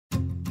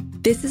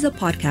This is a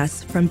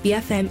podcast from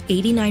BFM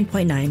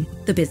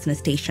 89.9, the business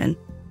station.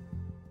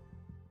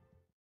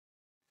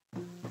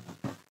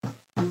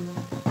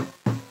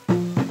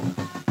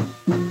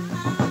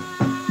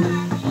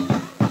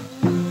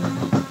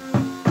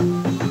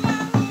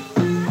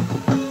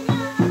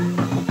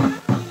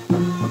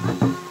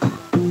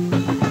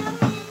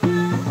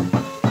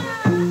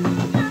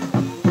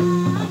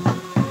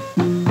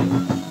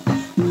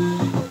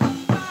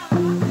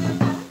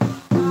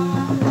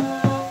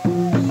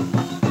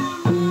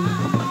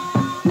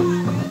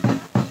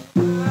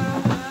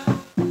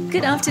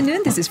 Good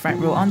afternoon, this is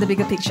Front Row on The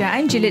Bigger Picture.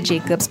 I'm Juliet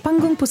Jacobs.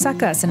 Panggung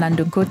PUSAKA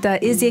Senandung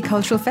Kota is a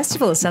cultural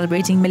festival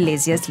celebrating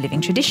Malaysia's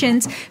living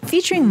traditions,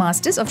 featuring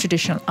masters of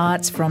traditional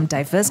arts from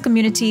diverse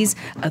communities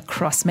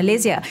across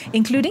Malaysia,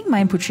 including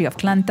Main Puteri of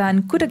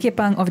Kelantan, Kuda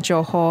Kepang of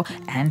Johor,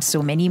 and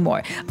so many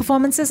more.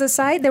 Performances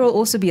aside, there will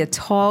also be a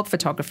talk,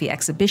 photography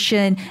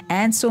exhibition,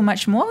 and so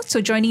much more.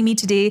 So joining me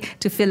today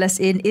to fill us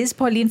in is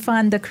Pauline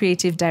Fan, the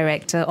Creative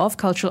Director of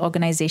cultural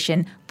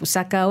organisation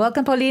PUSAKA.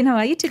 Welcome, Pauline. How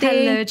are you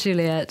today? Hello,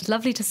 Juliet.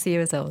 Lovely to see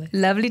you as always.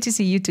 Lovely to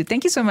see you too.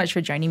 Thank you so much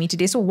for joining me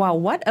today. So, wow,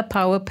 what a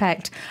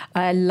power-packed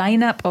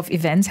lineup of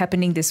events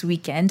happening this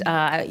weekend.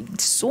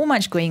 So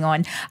much going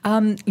on.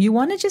 You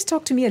want to just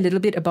talk to me a little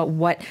bit about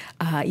what,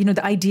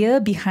 the idea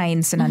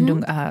behind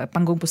Senandung,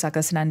 Panggung PUSAKA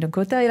Senandung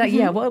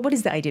Kota? What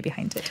is the idea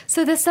behind it?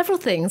 So there's several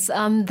things.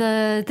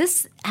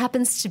 This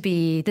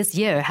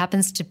year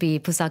happens to be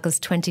PUSAKA's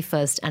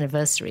 21st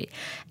anniversary.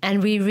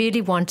 And we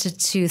really wanted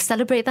to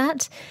celebrate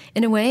that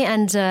in a way.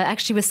 And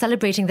actually, we're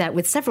celebrating that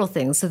with several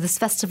things. So this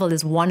festival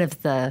is one of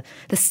the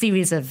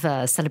series of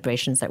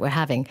celebrations that we're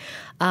having.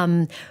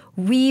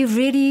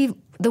 The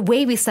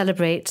way we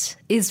celebrate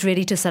is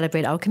really to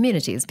celebrate our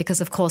communities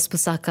because, of course,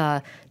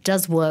 PUSAKA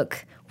does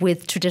work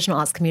with traditional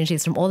arts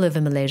communities from all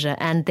over Malaysia,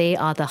 and they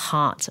are the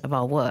heart of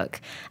our work.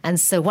 And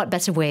so what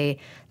better way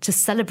to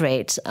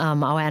celebrate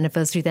our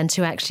anniversary than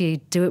to actually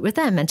do it with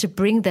them and to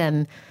bring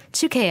them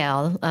to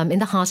KL in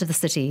the heart of the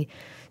city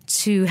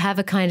to have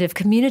a kind of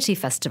community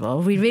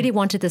festival. We really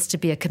wanted this to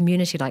be a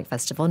community-like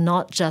festival,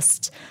 not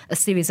just a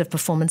series of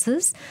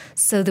performances.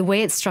 So the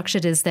way it's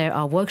structured is there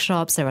are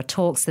workshops, there are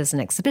talks, there's an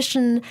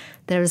exhibition,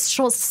 there's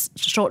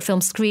short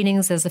film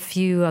screenings, there's a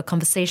few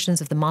conversations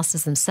with the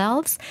masters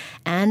themselves,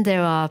 and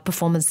there are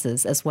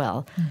performances as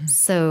well. Mm-hmm.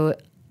 So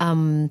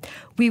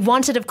we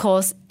wanted, of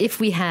course, if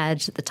we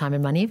had the time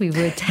and money, we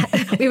would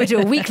do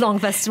a week-long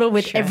festival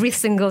with every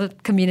single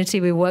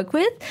community we work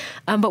with.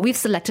 But we've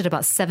selected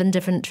about 7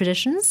 different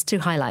traditions to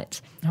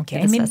highlight.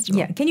 Okay,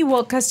 can you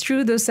walk us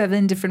through those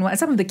 7 different ones?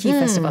 Some of the key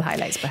festival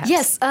highlights, perhaps.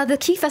 Yes, the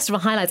key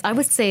festival highlights. I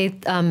would say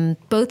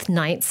both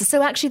nights.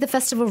 So actually, the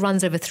festival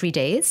runs over 3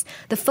 days.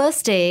 The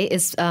first day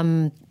is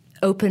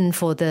open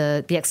for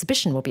the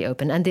exhibition will be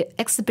open. And the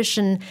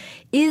exhibition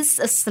is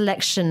a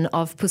selection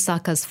of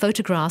PUSAKA's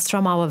photographs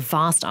from our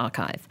vast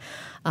archive.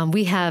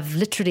 We have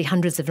literally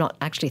hundreds, if not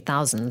actually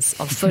thousands,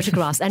 of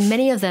photographs. And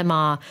many of them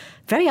are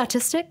very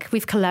artistic.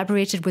 We've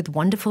collaborated with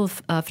wonderful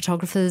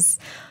photographers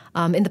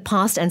in the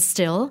past and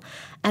still.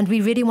 And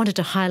we really wanted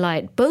to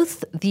highlight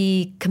both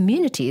the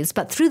communities,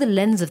 but through the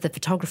lens of the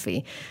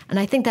photography. And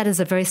I think that is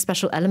a very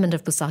special element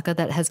of PUSAKA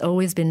that has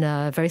always been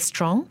very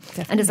strong.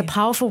 Definitely. And is a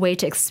powerful way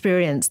to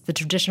experience the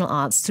traditional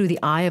arts through the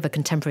eye of a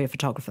contemporary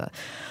photographer.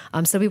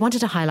 So we wanted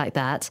to highlight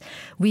that.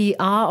 We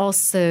are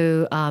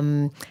also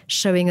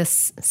showing a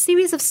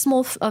series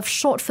of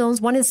short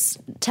films. One is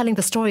telling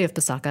the story of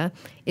PUSAKA.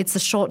 It's a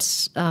short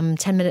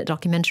 10-minute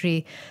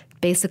documentary,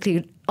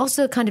 basically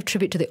also a kind of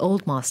tribute to the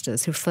old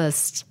masters who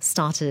first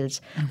started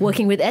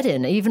working with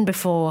Edin, even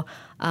before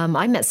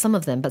I met some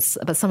of them, but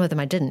some of them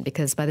I didn't,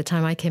 because by the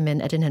time I came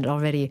in, Edin had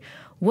already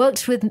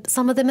worked with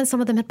some of them and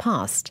some of them had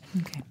passed.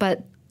 Okay.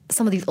 But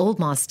some of these old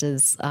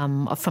masters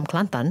from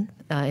Kelantan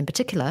in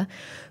particular,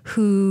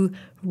 who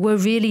were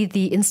really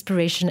the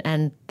inspiration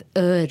and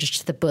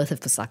urged the birth of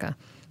PUSAKA.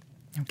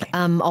 Okay.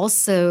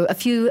 Also, a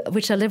few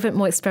which are a little bit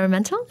more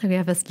experimental. We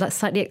have a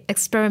slightly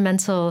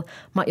experimental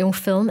Mak Yong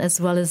film,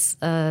 as well as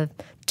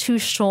 2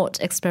 short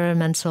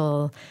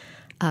experimental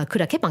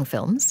Kuda Kepang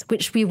films,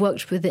 which we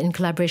worked with in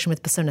collaboration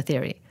with Persona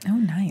Theory. Oh,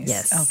 nice.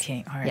 Yes.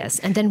 Okay, all right. Yes,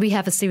 and then we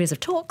have a series of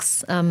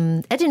talks.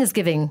 Edin,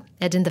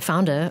 the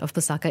founder of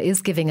PUSAKA,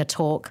 is giving a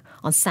talk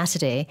on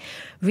Saturday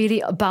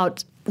really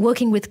about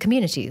working with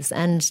communities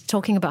and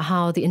talking about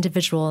how the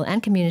individual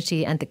and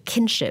community and the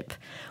kinship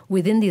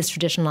within these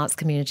traditional arts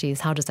communities,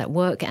 how does that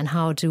work and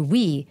how do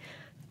we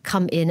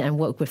come in and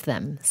work with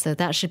them? So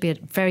that should be a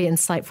very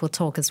insightful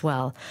talk as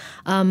well.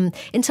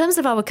 In terms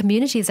of our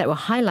communities that we're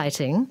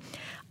highlighting,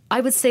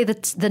 I would say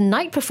that the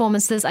night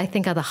performances, I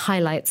think, are the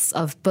highlights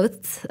of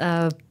both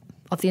of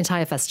the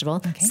entire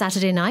festival. Okay.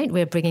 Saturday night,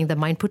 we're bringing the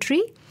Main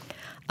Puteri.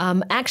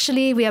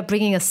 Actually, we are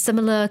bringing a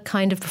similar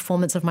kind of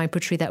performance of Main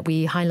Puteri that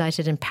we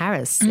highlighted in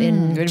Paris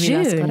in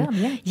June.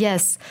 Yeah.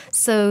 Yes.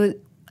 So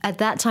at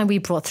that time, we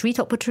brought 3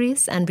 top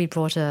puteris and we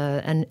brought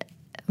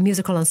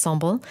musical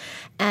ensemble,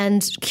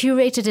 and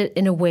curated it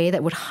in a way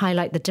that would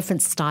highlight the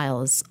different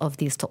styles of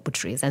these Tok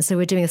Putris. And so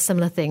we're doing a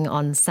similar thing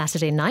on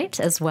Saturday night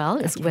as well.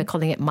 Okay. We're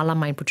calling it Malam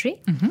Main Putri.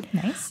 Mm-hmm.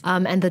 Nice.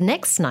 And the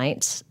next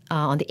night,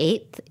 on the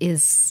 8th,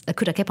 is a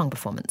Kuda Kepang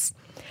performance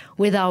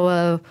with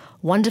our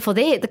wonderful,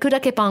 the Kuda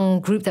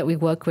Kepang group that we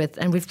work with,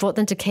 and we've brought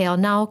them to KL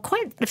now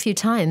quite a few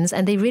times,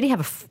 and they really have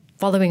a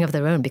following of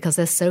their own because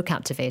they're so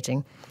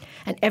captivating.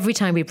 And every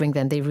time we bring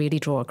them, they really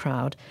draw a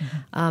crowd.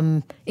 Mm-hmm.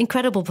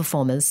 Incredible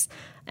performers.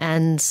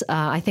 And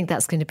I think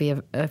that's going to be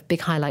a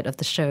big highlight of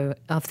the show,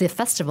 of the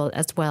festival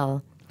as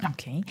well.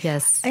 Okay.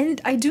 Yes.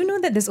 And I do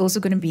know that there's also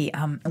going to be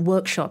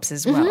workshops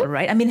as well,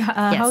 right? I mean,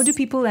 how do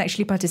people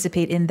actually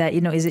participate in that?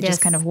 Is it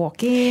just kind of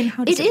walk in?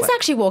 How does it work?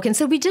 Actually walk in.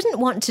 So we didn't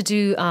want to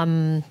do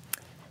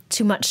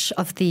too much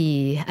of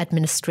the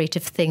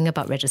administrative thing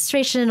about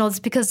registration,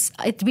 because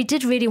we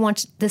did really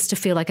want this to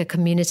feel like a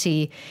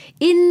community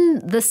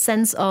in the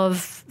sense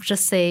of,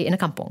 just say, in a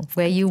kampong,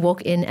 where you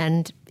walk in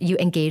and you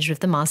engage with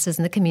the masters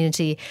in the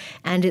community,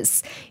 and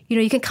it's,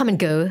 you can come and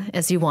go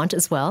as you want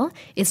as well.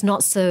 It's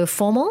not so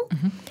formal.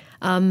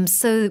 Mm-hmm.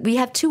 So we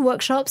have 2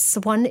 workshops.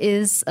 One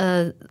is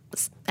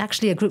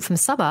actually a group from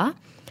Sabah.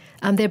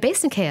 They're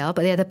based in KL,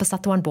 but they're the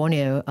Persatuan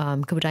Borneo,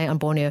 Kebudayaan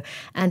Borneo,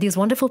 and these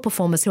wonderful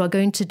performers who are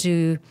going to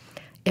do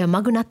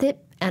Magunatip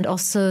and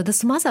also the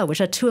Sumaza, which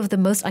are 2 of the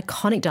most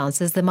iconic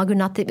dances. The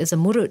Magunatip is a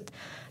Murut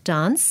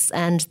dance,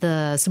 and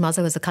the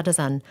Sumaza is a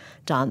Kadazan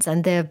dance,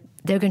 and they're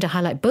going to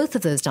highlight both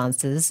of those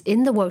dances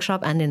in the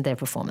workshop and in their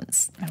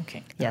performance.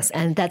 Okay. Yes,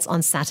 and that's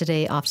on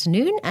Saturday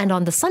afternoon. And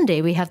on the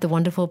Sunday, we have the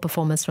wonderful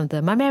performers from the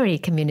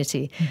Mameri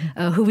community,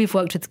 who we've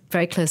worked with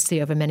very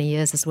closely over many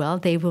years as well.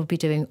 They will be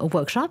doing a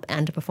workshop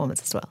and a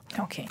performance as well.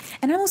 Okay.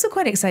 And I'm also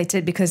quite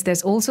excited because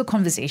there's also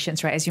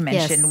conversations, right, as you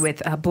mentioned,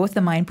 with both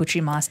the Main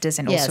Putri Masters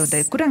and also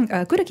the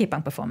Kuda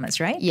Kepang performers,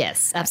 right?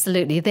 Yes,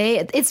 absolutely.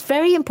 It's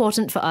very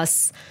important for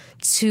us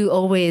to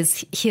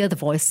always hear the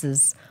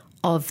voices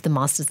of the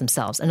masters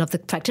themselves and of the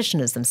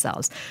practitioners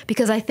themselves,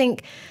 because I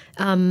think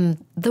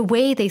the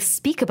way they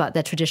speak about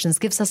their traditions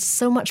gives us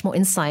so much more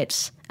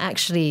insight,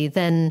 actually,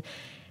 than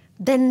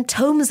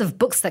tomes of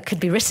books that could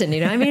be written.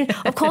 I mean,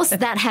 of course,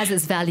 that has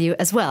its value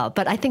as well,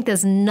 but I think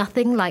there's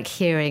nothing like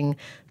hearing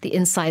the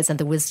insights and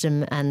the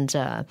wisdom and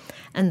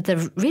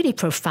the really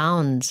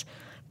profound,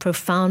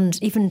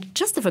 even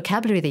just the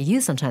vocabulary they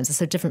use sometimes is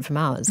so different from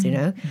ours.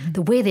 Mm-hmm.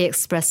 The way they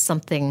express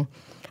something.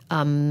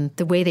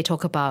 The way they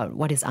talk about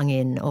what is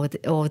angin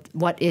or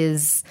what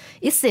is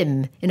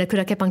isim in a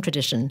Kuda Kepang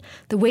tradition,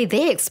 the way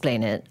they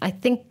explain it, I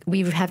think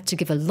we have to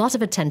give a lot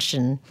of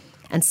attention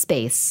and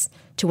space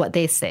to what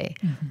they say,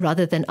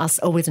 rather than us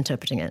always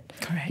interpreting it.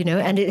 Correct.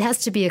 And it has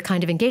to be a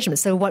kind of engagement.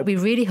 So what we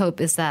really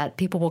hope is that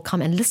people will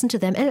come and listen to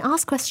them and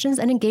ask questions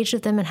and engage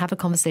with them and have a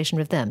conversation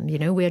with them.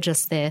 We're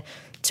just there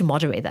to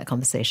moderate that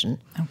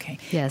conversation. Okay.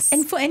 Yes.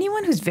 And for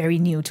anyone who's very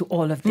new to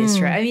all of this,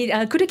 right? I mean,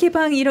 Kuda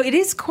Kepang, it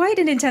is quite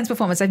an intense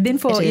performance. I've been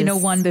for,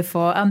 one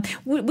before.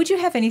 Would you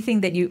have anything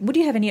would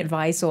you have any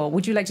advice, or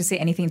would you like to say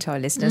anything to our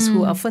listeners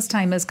who are first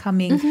timers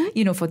coming,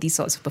 for these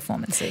sorts of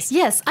performances?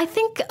 Yes, I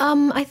think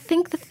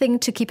the thing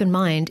to keep in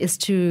mind is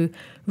to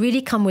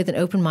really come with an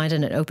open mind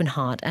and an open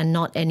heart, and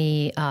not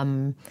any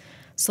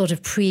sort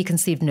of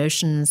preconceived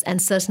notions,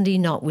 and certainly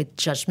not with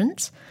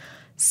judgment.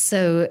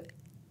 So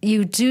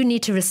you do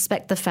need to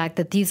respect the fact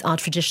that these are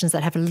traditions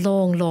that have a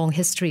long, long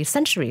history,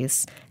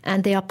 centuries,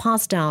 and they are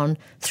passed down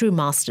through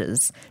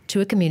masters to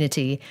a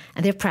community,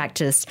 and they're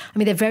practiced. I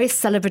mean, they're very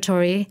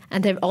celebratory,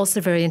 and they're also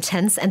very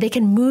intense, and they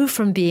can move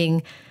from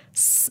being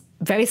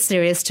very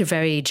serious to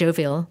very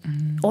jovial,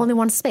 all in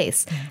one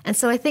space. And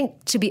so I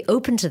think to be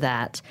open to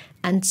that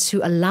and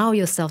to allow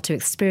yourself to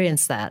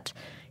experience that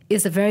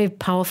is a very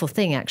powerful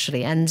thing,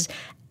 actually. And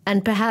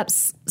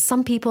perhaps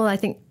some people, I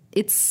think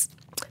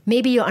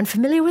maybe you're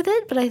unfamiliar with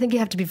it, but I think you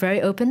have to be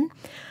very open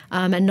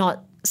and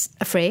not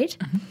afraid.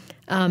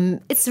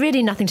 It's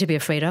really nothing to be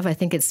afraid of. I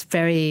think it's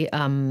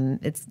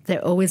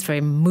they're always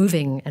very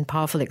moving and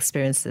powerful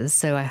experiences.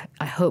 So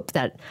I hope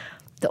that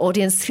the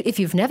audience, if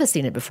you've never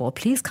seen it before,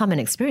 please come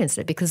and experience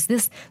it, because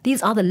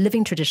these are the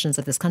living traditions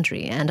of this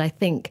country. And I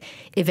think,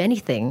 if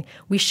anything,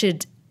 we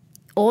should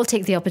all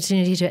take the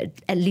opportunity to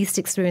at least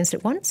experience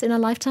it once in a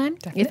lifetime,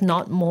 if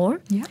not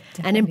more,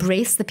 and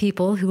embrace the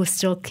people who will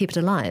still keep it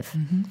alive.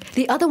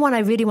 The other one I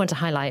really want to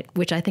highlight,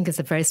 which I think is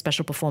a very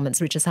special performance,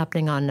 which is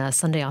happening on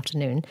Sunday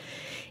afternoon,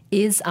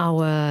 is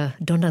our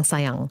Dondang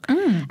Sayang.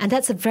 And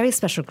that's a very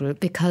special group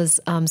because,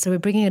 so we're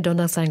bringing a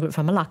Dondang Sayang group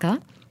from Malacca,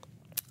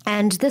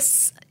 and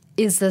this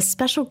is a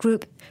special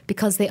group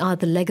because they are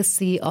the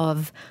legacy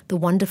of the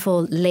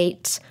wonderful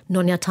late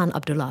Nyonya Tan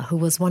Abdullah, who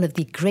was one of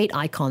the great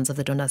icons of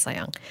the Dondang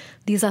Sayang.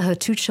 These are her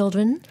 2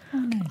 children,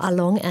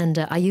 Along and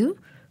Ayu,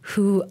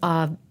 who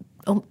are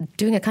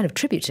doing a kind of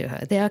tribute to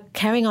her. They are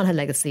carrying on her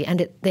legacy,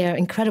 and they are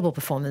incredible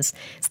performers.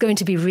 It's going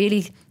to be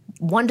really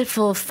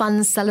wonderful,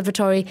 fun,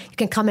 celebratory. You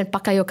can come and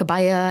pakai your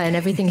kebaya and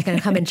everything. You can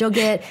come and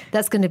joget.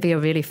 That's going to be a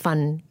really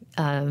fun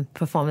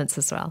performance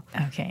as well.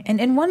 Okay.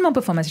 And one more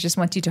performance I just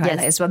want you to highlight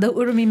as well, the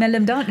Urumi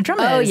Melem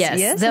drummers. Oh,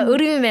 yes. The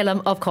Urumi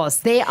Melem, of course.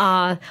 They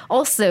are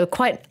also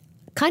quite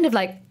kind of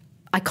like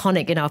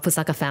iconic in our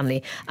Pusaka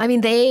family. I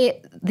mean, the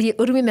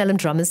Urumi Melon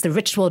drummers, the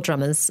ritual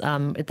drummers,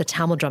 the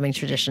Tamil drumming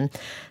tradition,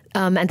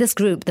 and this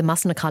group, the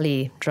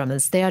Masanakali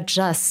drummers, they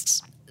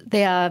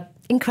are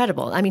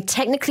incredible. I mean,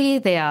 technically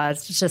they are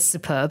just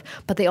superb,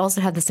 but they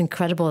also have this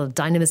incredible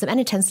dynamism and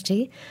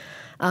intensity.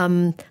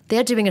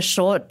 They're doing a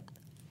short,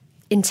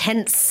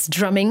 intense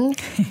drumming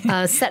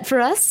set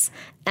for us,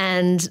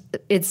 and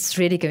it's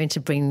really going to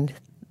bring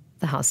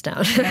the house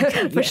down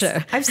for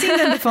sure. I've seen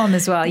them perform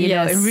as well. You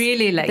know,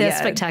 really they're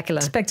spectacular.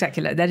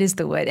 Spectacular. That is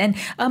the word. And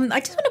I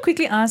just want to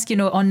quickly ask,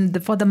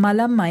 for the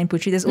Malam Main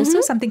Putri, there's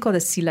also something called a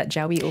Silat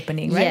Jawi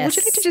opening, right? Yes. Would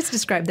you like to just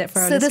describe that for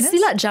our listeners? So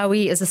listeners? the Silat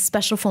Jawi is a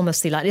special form of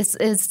Silat.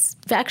 It's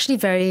actually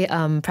very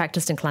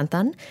practiced in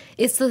Kelantan.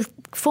 It's the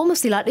form of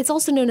Silat. It's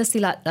also known as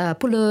Silat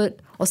Pulut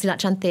or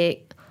Silat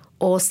Cantik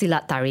or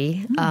Silat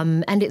Tari.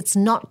 And it's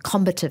not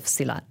combative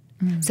Silat.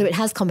 So it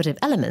has combative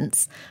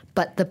elements,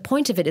 but the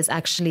point of it is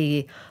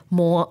actually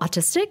more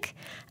artistic.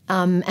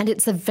 And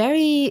it's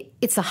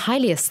a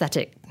highly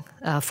aesthetic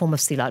form of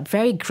Silat,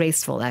 very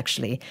graceful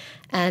actually.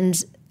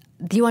 And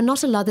you are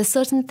not allowed, there's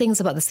certain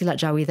things about the Silat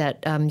Jawi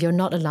that you're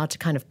not allowed to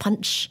kind of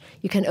punch.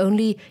 You're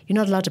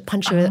not allowed to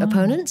punch your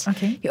opponent.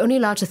 Okay. You're only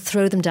allowed to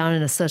throw them down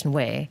in a certain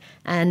way.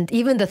 And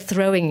even the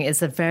throwing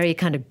is a very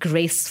kind of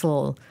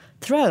graceful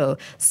throw.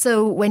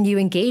 So when you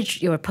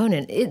engage your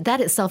opponent, that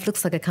itself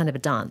looks like a kind of a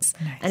dance.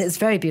 Nice. And it's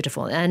very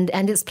beautiful. And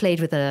it's played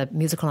with a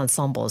musical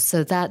ensemble.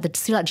 So that the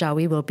Silat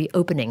Jawi will be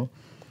opening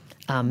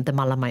the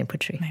Malam Main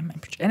Putri.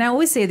 And I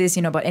always say this,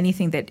 about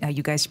anything that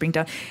you guys bring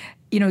down.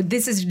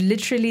 This is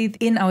literally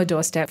in our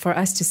doorstep for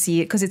us to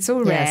see it because it's so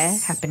rare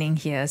happening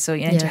here. So,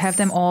 to have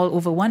them all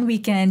over one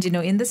weekend,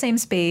 in the same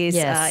space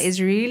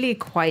is really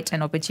quite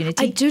an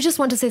opportunity. I do just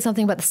want to say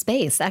something about the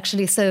space,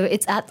 actually. So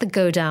it's at the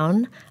Go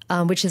Down,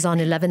 which is on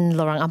 11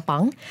 Lorong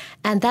Ampang.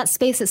 And that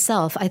space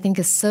itself, I think,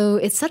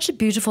 it's such a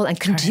beautiful and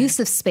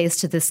conducive space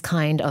to this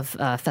kind of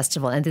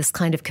festival and this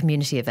kind of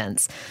community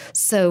events.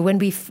 So when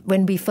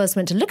we first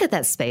went to look at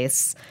that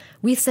space,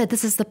 we said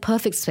this is the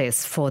perfect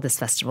space for this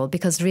festival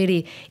because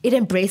really it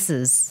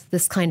embraces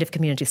this kind of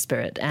community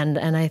spirit. And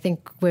I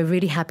think we're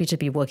really happy to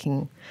be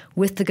working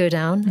with the Go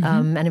Down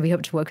and we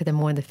hope to work with them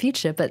more in the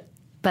future. But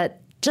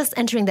just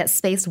entering that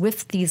space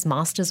with these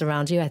masters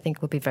around you, I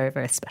think will be very,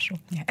 very special.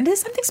 Yeah. And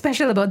there's something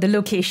special about the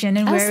location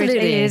and where it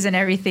is and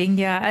everything.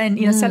 Yeah. And,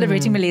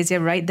 celebrating Malaysia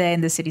right there in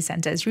the city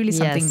centre is really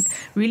something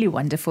really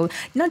wonderful.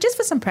 Now, just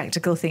for some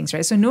practical things,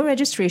 right? So no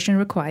registration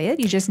required.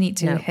 You just need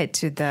to head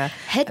to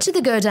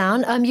the Go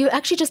Down. You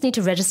actually just need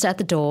to register at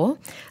the door.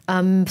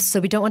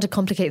 So we don't want to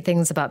complicate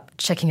things about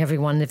checking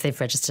everyone if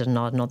they've registered or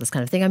not and all this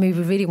kind of thing. I mean,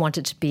 we really want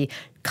it to be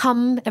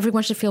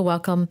everyone should feel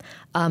welcome.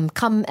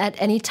 Come at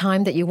any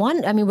time that you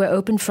want. I mean, we're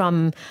open I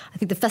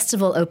think the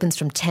festival opens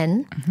from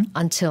 10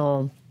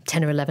 until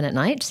 10 or 11 at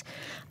night.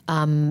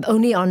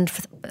 Only on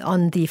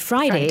the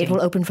Friday, it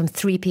will open from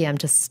 3 p.m.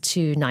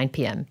 to 9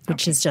 p.m.,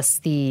 which is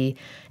just the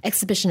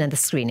exhibition and the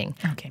screening.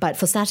 Okay. But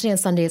for Saturday and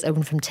Sunday, it's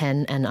open from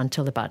 10 and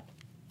until about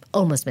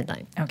almost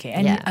midnight. Okay.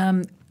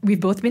 And we've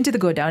both been to the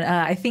Go Down.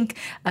 I think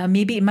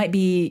maybe it might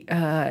be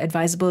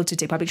advisable to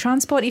take public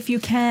transport if you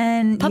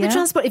can. Public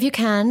transport if you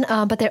can,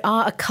 but there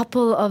are a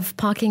couple of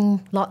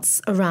parking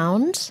lots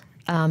around,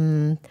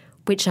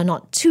 which are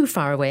not too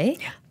far away,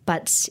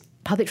 but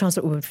public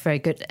transport would be very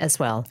good as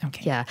well.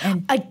 Okay. Yeah.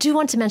 And I do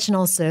want to mention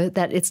also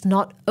that it's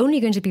not only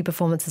going to be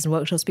performances and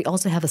workshops, we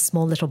also have a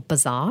small little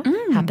bazaar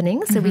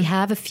happening. So we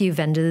have a few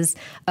vendors,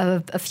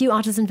 a few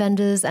artisan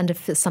vendors and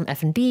some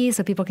F&B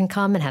so people can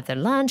come and have their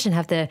lunch and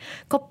have their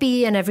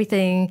kopi and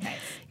everything,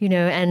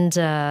 and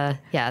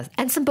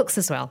some books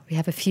as well. We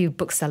have a few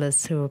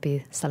booksellers who will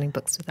be selling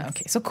books with us.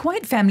 Okay. So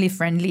quite family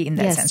friendly in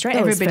that sense, right?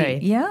 Everybody.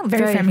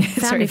 Very family.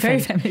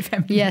 Very family.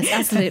 Yes,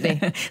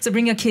 absolutely. So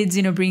bring your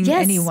kids, bring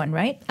anyone,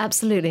 right?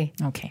 Absolutely.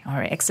 Okay. All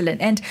right.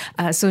 Excellent. And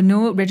so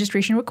no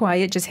registration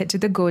required. Just head to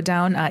the Go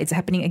Down. It's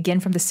happening again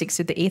from the 6th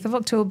to the 8th of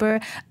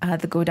October.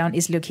 The Go Down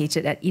is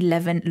located at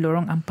 11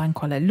 Lorong Ampang,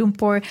 Kuala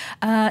Lumpur.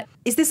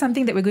 Is this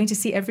something that we're going to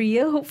see every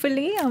year,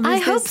 hopefully? I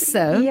hope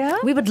so. Yeah?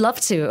 We would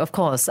love to, of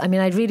course. I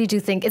mean, I really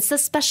do think it's a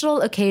special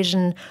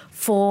occasion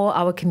for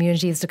our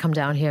communities to come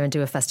down here and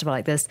do a festival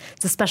like this.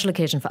 It's a special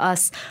occasion for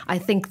us. I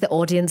think the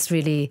audience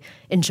really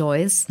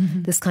enjoys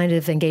this kind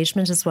of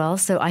engagement as well.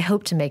 So I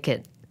hope to make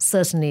it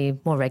certainly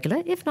more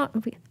regular, if not,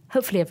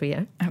 hopefully every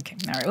year. Okay.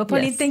 All right. Well,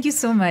 Pauline, thank you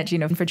so much,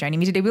 for joining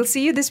me today. We'll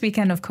see you this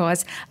weekend, of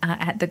course,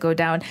 at the Go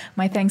Down.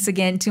 My thanks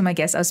again to my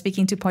guests. I was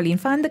speaking to Pauline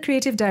Fan, the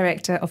creative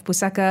director of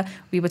PUSAKA.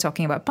 We were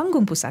talking about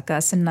Panggung PUSAKA,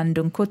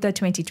 Senandung, Kota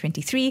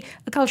 2023,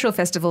 a cultural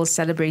festival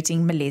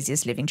celebrating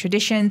Malaysia's living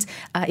traditions.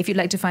 If you'd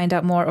like to find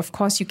out more, of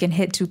course, you can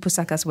head to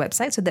PUSAKA's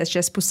website. So that's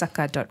just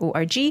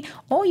pusaka.org,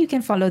 or you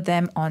can follow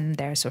them on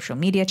their social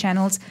media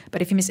channels.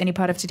 But if you miss any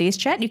part of today's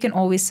chat, you can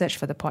always search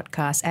for the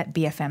podcast at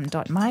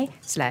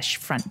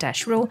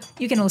bfm.my/front-row.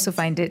 You can also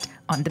find it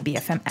on the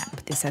BFM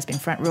app. This has been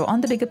Front Row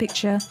on The Bigger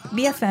Picture,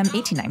 BFM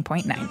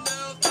 89.9.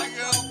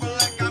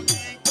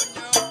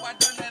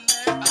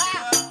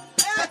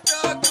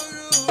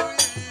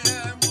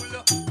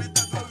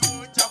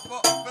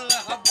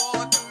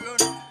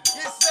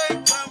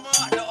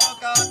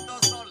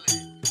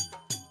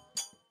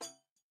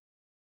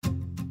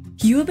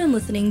 You have been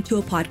listening to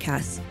a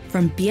podcast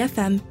from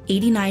BFM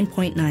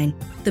 89.9,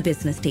 the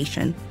business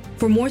station.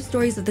 For more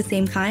stories of the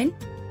same kind,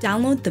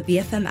 download the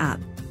BFM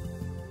app.